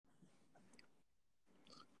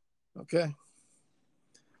Okay.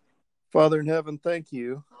 Father in heaven, thank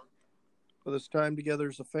you for this time together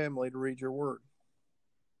as a family to read your word.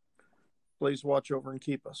 Please watch over and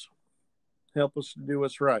keep us. Help us to do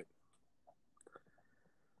what's right.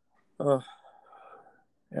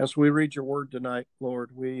 As we read your word tonight,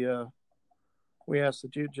 Lord, we ask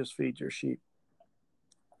that you just feed your sheep.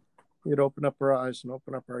 You'd open up our eyes and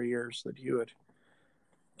open up our ears, that you would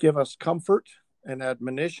give us comfort and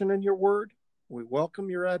admonition in your word. We welcome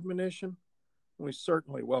your admonition. We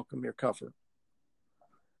certainly welcome your comfort.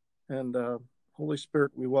 And Holy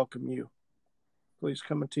Spirit, we welcome you. Please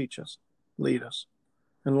come and teach us, lead us,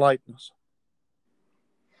 enlighten us.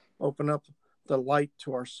 Open up the light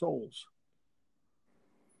to our souls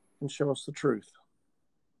and show us the truth.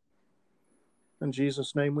 In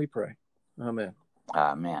Jesus' name we pray. Amen.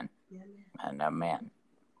 Amen. And amen.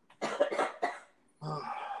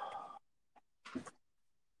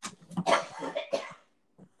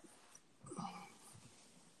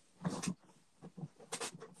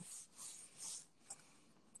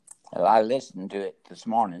 Well, I listened to it this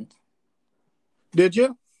morning. Did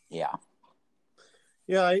you? Yeah.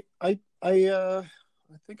 Yeah, I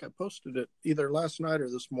think I posted it either last night or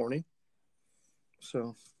this morning.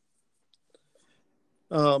 So,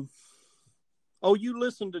 oh, you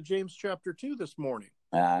listened to James chapter 2 this morning.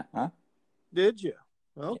 Uh-huh. Did you?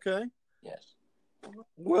 Okay. Yes.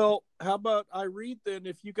 Well, how about I read then?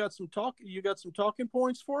 If you got some talking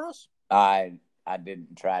points for us? I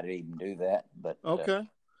didn't try to even do that, but okay.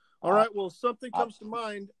 All right. Well, if something comes to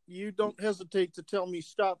mind, you don't hesitate to tell me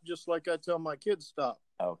stop, just like I tell my kids stop.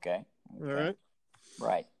 Okay. All right.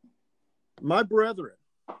 Right. My brethren,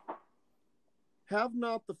 have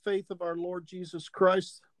not the faith of our Lord Jesus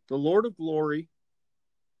Christ, the Lord of glory,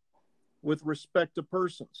 with respect to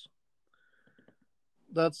persons.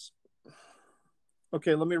 That's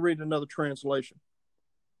okay. Let me read another translation.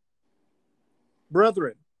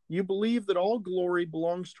 Brethren, you believe that all glory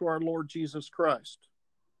belongs to our Lord Jesus Christ.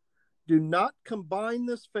 Do not combine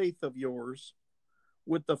this faith of yours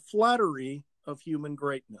with the flattery of human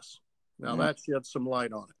greatness. Now that sheds some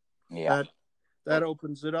light on it. Yeah. That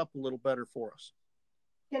opens it up a little better for us.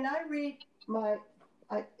 Can I read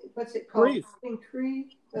what's it called? Please.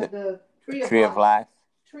 The Tree of Life.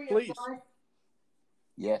 Tree Please. of Life.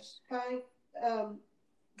 Yes.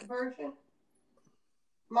 Version.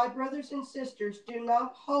 My brothers and sisters, do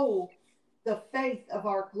not hold the faith of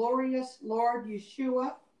our glorious Lord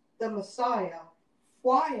Yeshua, the Messiah,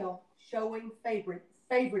 while showing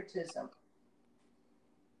favoritism.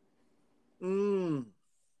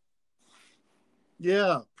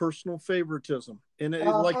 Yeah, personal favoritism.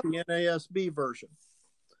 Like the NASB version.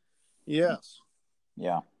 Yes.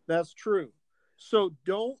 Yeah. That's true. So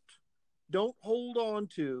don't hold on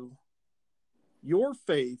to your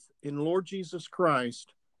faith in Lord Jesus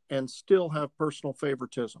Christ and still have personal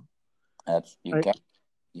favoritism. You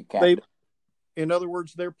can't. In other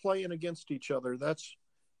words, they're playing against each other. That's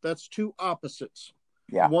two opposites.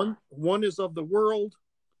 Yeah. One is of the world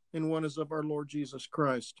and one is of our Lord Jesus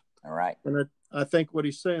Christ. All right. And I think what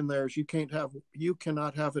he's saying there is you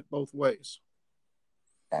cannot have it both ways.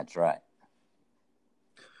 That's right.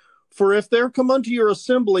 For if there come unto your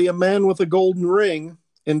assembly a man with a golden ring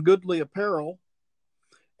and goodly apparel,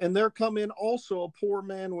 and there come in also a poor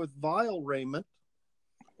man with vile raiment,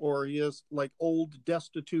 or he is like old,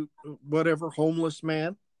 destitute, whatever, homeless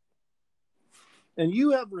man, and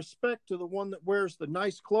you have respect to the one that wears the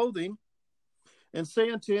nice clothing, and say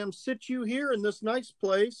unto him, sit you here in this nice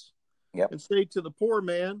place, yep. And say to the poor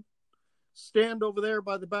man, stand over there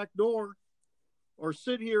by the back door, or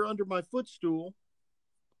sit here under my footstool,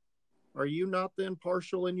 are you not then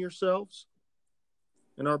partial in yourselves,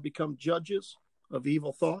 and are become judges of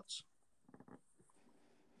evil thoughts?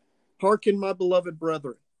 Hearken, my beloved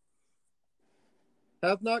brethren.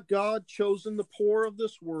 Hath not God chosen the poor of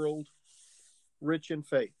this world rich in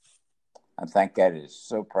faith? I think that is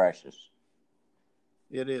so precious.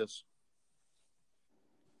 It is.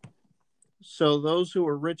 So those who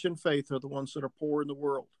are rich in faith are the ones that are poor in the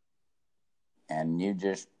world. And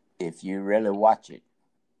if you really watch it,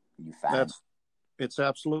 you find it's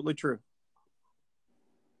absolutely true.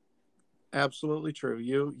 Absolutely true.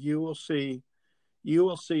 You will see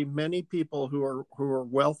many people who are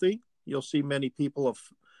wealthy. You'll see many people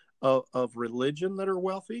of religion that are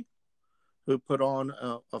wealthy, who put on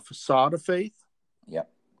a facade of faith. Yep.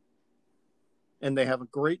 And they have a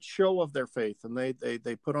great show of their faith, and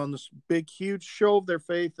they put on this big, huge show of their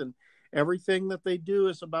faith, and everything that they do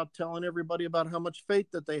is about telling everybody about how much faith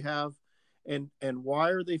that they have. And why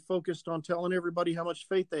are they focused on telling everybody how much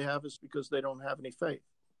faith they have? Is because they don't have any faith.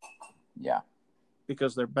 Yeah.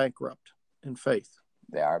 Because they're bankrupt in faith.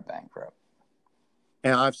 They are bankrupt.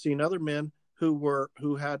 And I've seen other men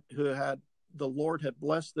who had the Lord had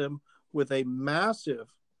blessed them with a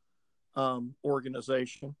massive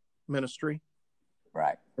organization, ministry.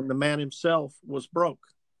 Right. And the man himself was broke.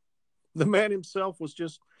 The man himself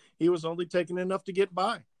he was only taking enough to get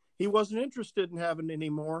by. He wasn't interested in having any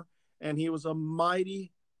more. And he was a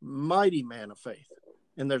mighty, mighty man of faith.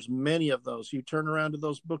 And there's many of those. You turn around to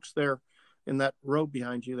those books there in that row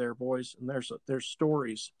behind you there, boys, and there's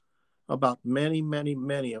stories about many, many,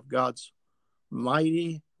 many of God's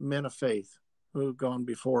mighty men of faith who have gone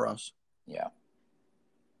before us. Yeah.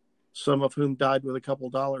 Some of whom died with a couple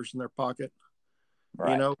dollars in their pocket.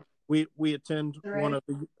 Right. You know, we attend one of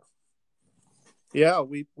the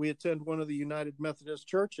we attend one of the United Methodist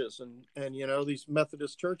churches, and you know, these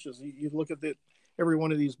Methodist churches, you look at every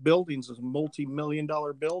one of these buildings is a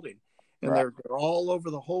multi-million-dollar building, and right. they're all over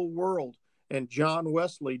the whole world. And John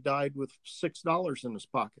Wesley died with $6 in his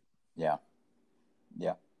pocket. Yeah.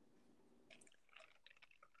 Yeah.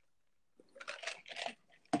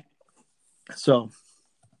 So,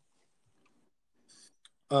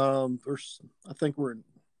 I think we're in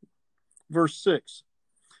verse 6.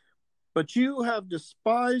 But you have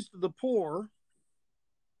despised the poor.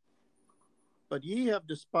 But ye have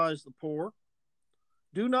despised the poor.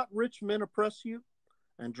 Do not rich men oppress you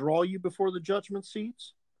and draw you before the judgment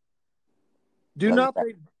seats?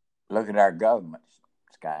 Look at our government,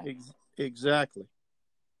 Sky. Exactly.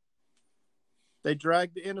 They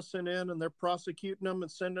drag the innocent in, and they're prosecuting them and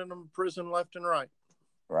sending them to prison left and right.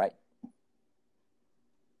 Right.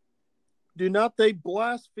 Do not they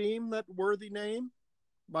blaspheme that worthy name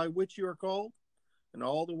by which you are called? And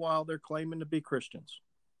all the while they're claiming to be Christians.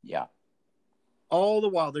 Yeah. All the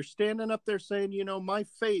while they're standing up there saying, you know, my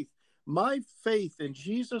faith in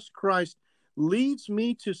Jesus Christ leads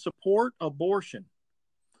me to support abortion.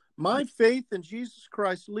 My faith in Jesus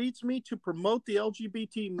Christ leads me to promote the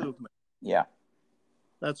LGBT movement. Yeah.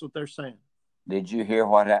 That's what they're saying. Did you hear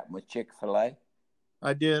what happened with Chick-fil-A?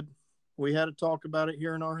 I did. We had to talk about it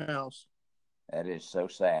here in our house. That is so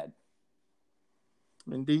sad.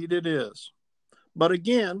 Indeed it is. But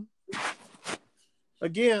again,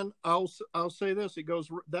 I'll say this.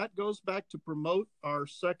 That goes back to promote our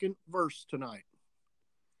second verse tonight.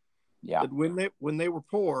 Yeah. That when they were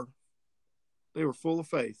poor, they were full of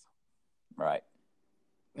faith. Right.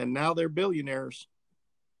 And now they're billionaires.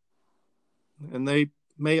 And they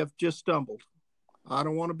may have just stumbled. I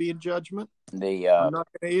don't want to be in judgment. I'm not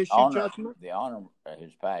going to issue judgment. The owner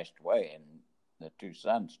has passed away, and the two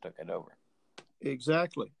sons took it over.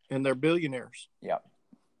 Exactly. And they're billionaires. Yep.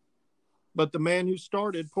 But the man who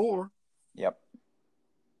started poor. Yep.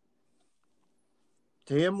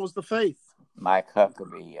 To him was the faith. Mike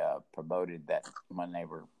Huckabee promoted that when they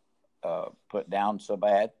were put down so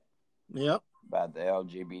bad. Yep. By the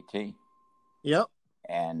LGBT. Yep.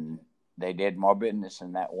 And they did more business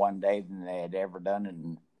in that one day than they had ever done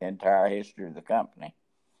in the entire history of the company.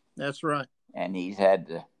 That's right. And he's had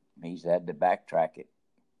to backtrack it.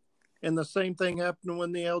 And the same thing happened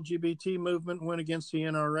when the LGBT movement went against the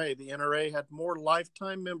NRA. The NRA had more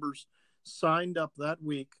lifetime members signed up that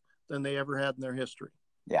week than they ever had in their history.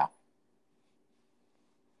 Yeah.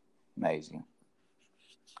 Amazing.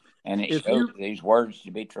 And it shows these words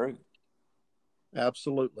to be true.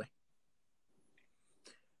 Absolutely.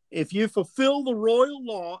 If you fulfill the royal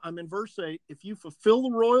law, I'm in verse 8, if you fulfill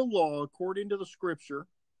the royal law according to the scripture,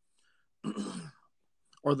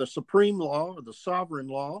 or the supreme law, or the sovereign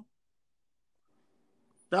law,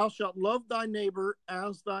 thou shalt love thy neighbor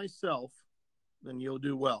as thyself, then you'll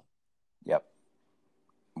do well. Yep.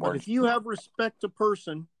 But if you have respect to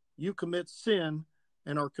person, you commit sin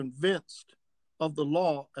and are convinced of the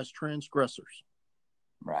law as transgressors.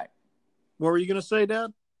 Right. What were you going to say,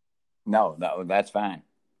 Dad? No, that's fine.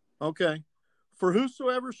 Okay. For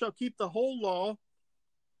whosoever shall keep the whole law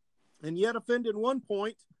and yet offend in one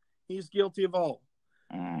point, he's guilty of all.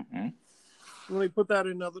 Mm-hmm. Let me put that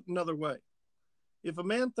another way. If a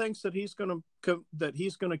man thinks that he's going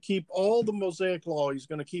to keep all the Mosaic law, he's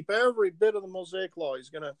going to keep every bit of the Mosaic law, he's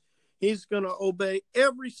going to obey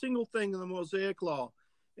every single thing in the Mosaic law,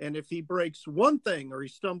 and if he breaks one thing, or he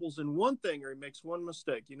stumbles in one thing, or he makes one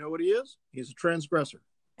mistake, you know what he is? He's a transgressor.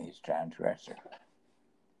 He's a transgressor.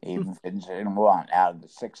 Even in one out of the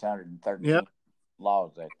 613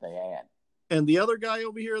 laws that they had. And the other guy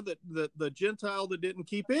over here, the Gentile that didn't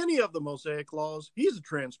keep any of the Mosaic laws, he's a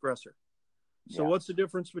transgressor. So what's the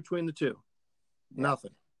difference between the two? Yeah.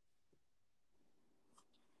 Nothing.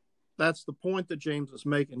 That's the point that James is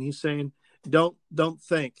making. He's saying, don't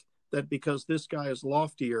think that because this guy is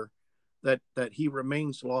loftier, that he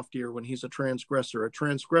remains loftier when he's a transgressor. A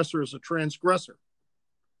transgressor is a transgressor.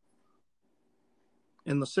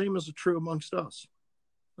 And the same is true amongst us.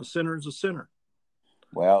 A sinner is a sinner.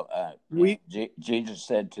 Well, Jesus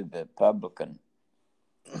said to the publican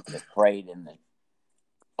that prayed in the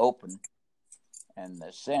open, and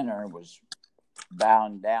the sinner was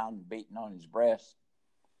bowing down, beating on his breast,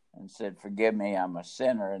 and said, "Forgive me, I'm a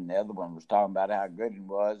sinner." And the other one was talking about how good he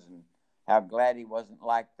was and how glad he wasn't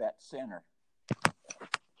like that sinner.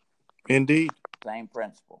 Indeed. Same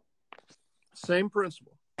principle. Same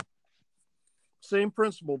principle. Same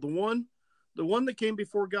principle. The one that came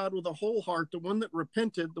before God with a whole heart, the one that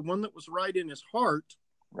repented, the one that was right in his heart,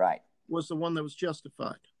 right, was the one that was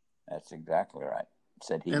justified. That's exactly right.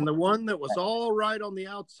 Said he. And the one that was all right on the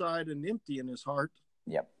outside and empty in his heart,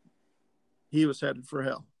 yep, he was headed for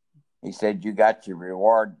hell. He said, "You got your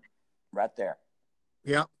reward right there."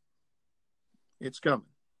 Yeah, it's coming.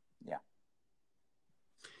 Yeah.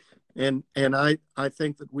 And I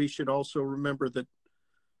think that we should also remember that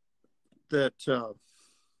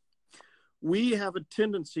we have a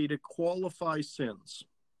tendency to qualify sins.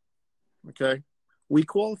 Okay? We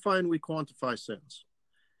qualify and we quantify sins.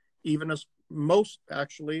 Even as most,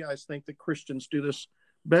 actually, I think that Christians do this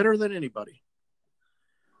better than anybody.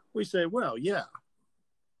 We say, well, yeah,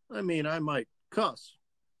 I mean, I might cuss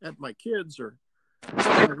at my kids or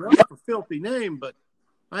a filthy name, but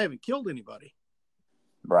I haven't killed anybody.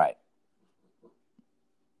 Right.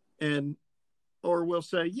 Or we'll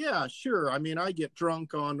say, yeah, sure. I mean, I get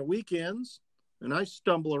drunk on the weekends and I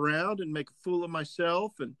stumble around and make a fool of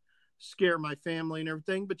myself and scare my family and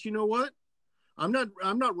everything. But you know what? I'm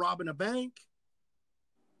not robbing a bank.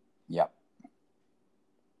 Yep.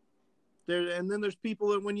 And then there's people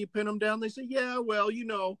that when you pin them down, they say, yeah, well,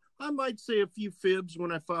 I might say a few fibs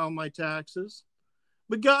when I file my taxes.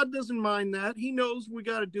 But God doesn't mind that. He knows we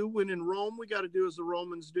got to do when in Rome, we got to do as the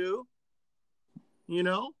Romans do.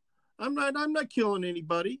 I'm not killing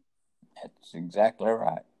anybody. That's exactly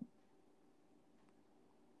right.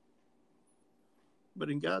 But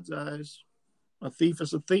in God's eyes, a thief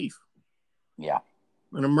is a thief. Yeah.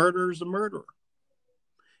 And a murderer is a murderer.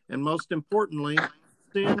 And most importantly,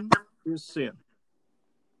 sin is sin.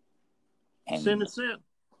 And sin is sin.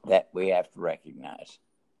 That we have to recognize.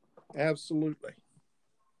 Absolutely.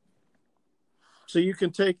 So you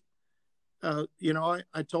can take, I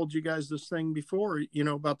told you guys this thing before,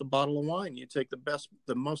 about the bottle of wine. You take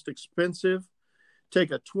the most expensive,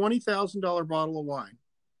 take a $20,000 bottle of wine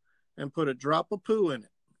and put a drop of poo in it.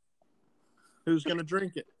 Who's going to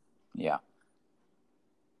drink it? Yeah.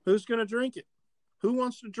 Who's going to drink it? Who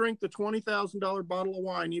wants to drink the $20,000 bottle of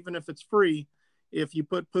wine, even if it's free, if you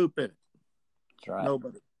put poop in it? That's right.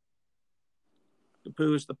 Nobody. The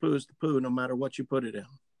poo is the poo is the poo, no matter what you put it in,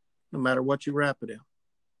 no matter what you wrap it in.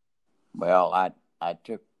 Well, I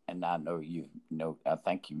took, and I know I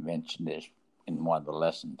think you mentioned this in one of the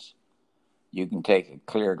lessons. You can take a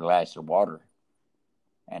clear glass of water,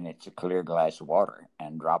 and it's a clear glass of water,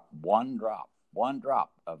 and drop one drop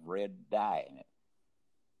of red dye in it,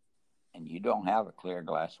 and you don't have a clear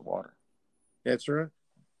glass of water. That's right.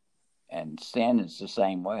 And sin is the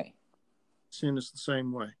same way. Sin is the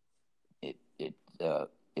same way.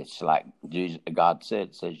 It's like God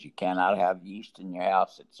says you cannot have yeast in your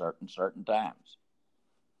house at certain times,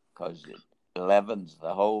 because it leavens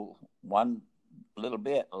the whole, one little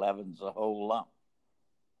bit leavens the whole lump.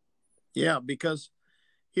 Yeah, because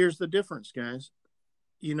here's the difference, guys.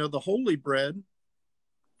 The holy bread,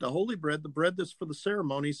 the bread that's for the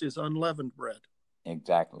ceremonies is unleavened bread.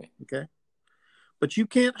 Exactly. Okay. But you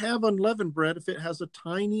can't have unleavened bread if it has a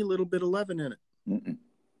tiny little bit of leaven in it. Mm-mm.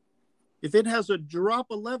 If it has a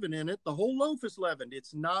drop of leaven in it, the whole loaf is leavened.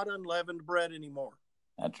 It's not unleavened bread anymore.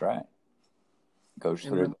 That's right. Goes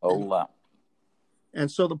through the whole lump.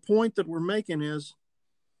 And so the point that we're making is,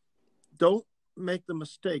 don't make the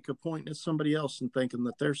mistake of pointing at somebody else and thinking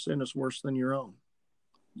that their sin is worse than your own.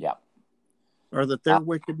 Yeah. Or that their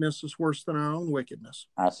wickedness is worse than our own wickedness.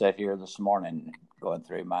 I sat here this morning going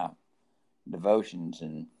through my devotions,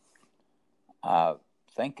 and I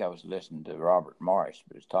think I was listening to Robert Morris,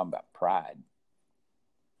 but he was talking about pride.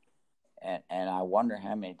 And I wonder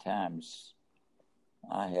how many times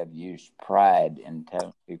I have used pride in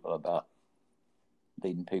telling people about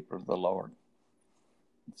leading people to the Lord.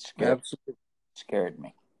 It scared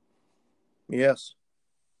me. Yes,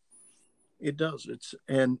 it does.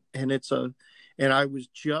 And I was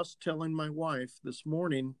just telling my wife this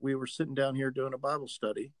morning, we were sitting down here doing a Bible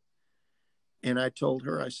study, and I told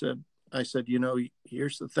her, I said,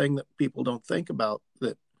 here's the thing that people don't think about,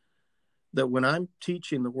 that when I'm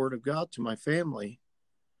teaching the Word of God to my family,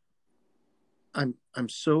 I'm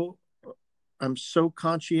so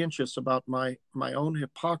conscientious about my own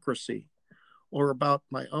hypocrisy or about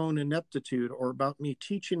my own ineptitude or about me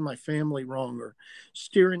teaching my family wrong or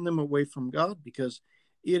steering them away from God, because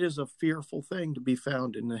it is a fearful thing to be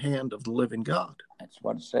found in the hand of the living God. That's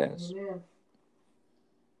what it says. Amen.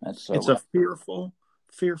 That's so It's a fearful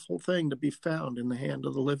thing to be found in the hand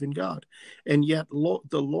of the living God. And yet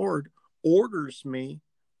the Lord orders me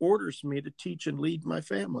to teach and lead my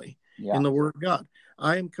family in the Word of God.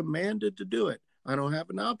 I am commanded to do it. I don't have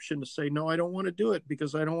an option to say, no, I don't want to do it,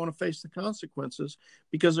 because I don't want to face the consequences,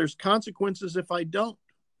 because there's consequences if I don't.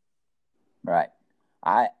 Right.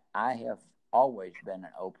 I have always been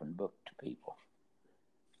an open book to people.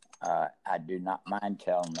 I do not mind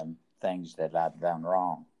telling them things that I've done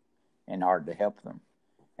wrong in order to help them.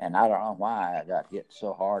 And I don't know why I got hit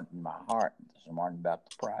so hard in my heart this morning about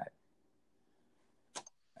the pride.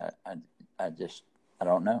 I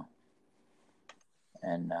don't know.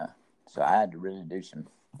 And so I had to really do some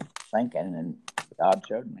thinking, and God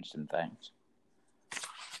showed me some things.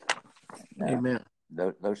 Amen.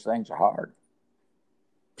 Those things are hard.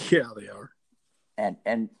 Yeah, they are.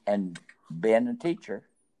 And being a teacher,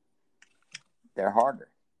 they're harder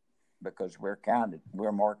because we're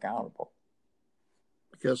more accountable.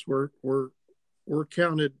 Because we're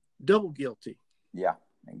counted double guilty. Yeah,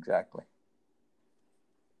 exactly.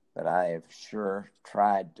 But I have sure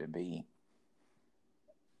tried to be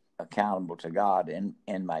accountable to God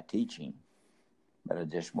in my teaching. But I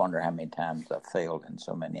just wonder how many times I've failed in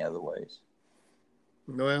so many other ways.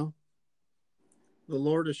 Well, the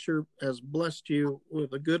Lord has blessed you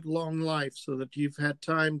with a good long life so that you've had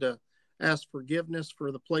time to ask forgiveness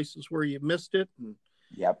for the places where you missed it.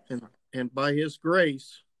 And by His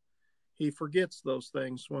grace, He forgets those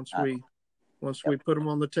things once we put them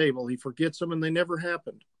on the table. He forgets them, and they never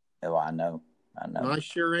happened. Oh, I know. And I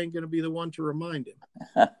sure ain't going to be the one to remind him.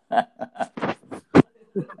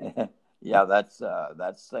 Yeah, that's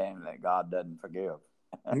saying that God doesn't forgive.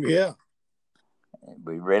 Yeah.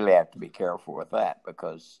 We really have to be careful with that,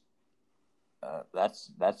 because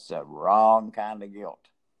that's a wrong kind of guilt.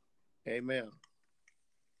 Amen.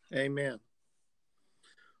 Amen.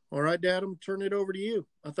 All right, Dad, I'm turning it over to you.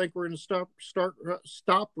 I think we're going to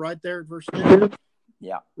stop right there at verse 10.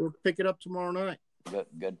 Yeah. We'll pick it up tomorrow night.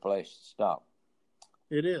 Good place to stop.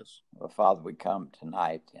 It is. Well, Father, we come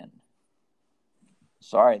tonight, and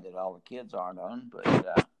sorry that all the kids aren't on,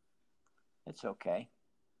 but it's okay.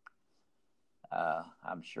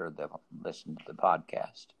 I'm sure they'll listen to the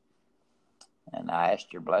podcast. And I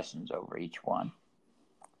ask your blessings over each one.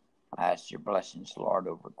 I ask your blessings, Lord,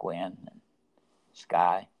 over Gwen and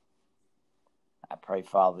Sky. I pray,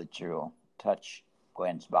 Father, that you'll touch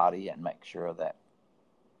Gwen's body and make sure that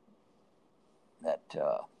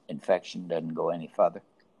infection doesn't go any further.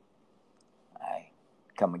 I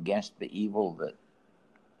come against the evil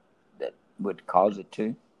that would cause it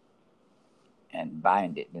to, and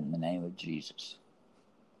bind it in the name of Jesus.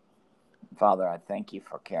 Father, I thank you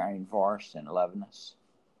for caring for us and loving us.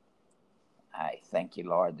 I thank you,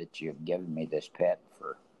 Lord, that you have given me this pet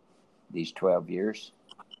for these 12 years.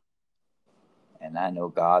 And I know,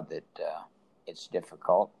 God, that it's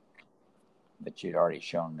difficult, but you'd already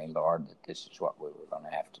shown me, Lord, that this is what we were going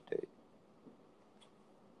to have to do.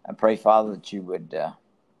 I pray, Father, that you would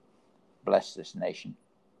bless this nation.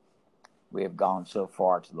 We have gone so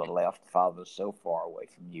far to the left, Father, so far away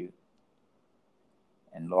from you.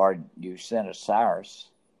 And Lord, you sent us Cyrus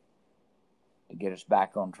to get us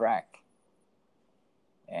back on track.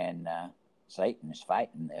 And Satan is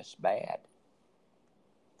fighting this bad.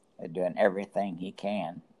 They're doing everything he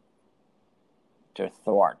can to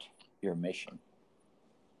thwart your mission.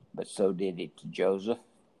 But so did he to Joseph,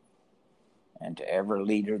 and to every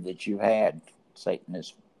leader that you had. Satan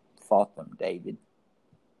has fought them. David,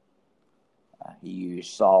 he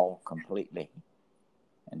used Saul completely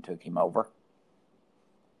and took him over.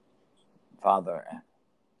 Father,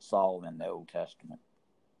 Saul in the Old Testament,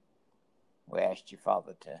 we asked you,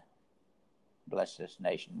 Father, to bless this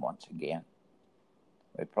nation once again.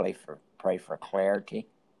 We pray for clarity,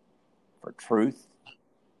 for truth,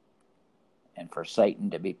 and for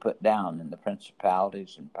Satan to be put down, and the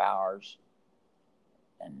principalities and powers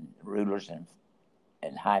and rulers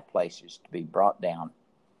and high places to be brought down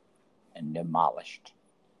and demolished.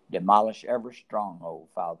 Demolish every stronghold,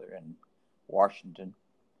 Father, in Washington,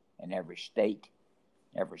 in every state,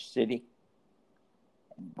 every city,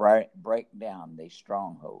 and break down these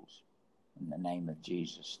strongholds in the name of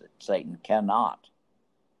Jesus, that Satan cannot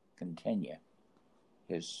continue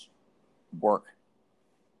his work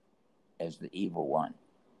as the evil one,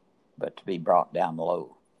 but to be brought down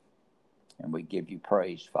low. And we give you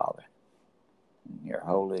praise, Father. In your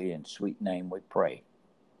holy and sweet name we pray.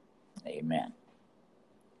 Amen.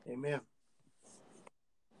 Amen.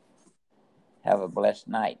 Have a blessed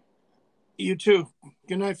night. You too.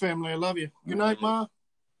 Good night, family. I love you. Good night, Ma.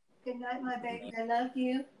 Good night, my baby. I love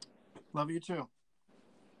you. Love you too.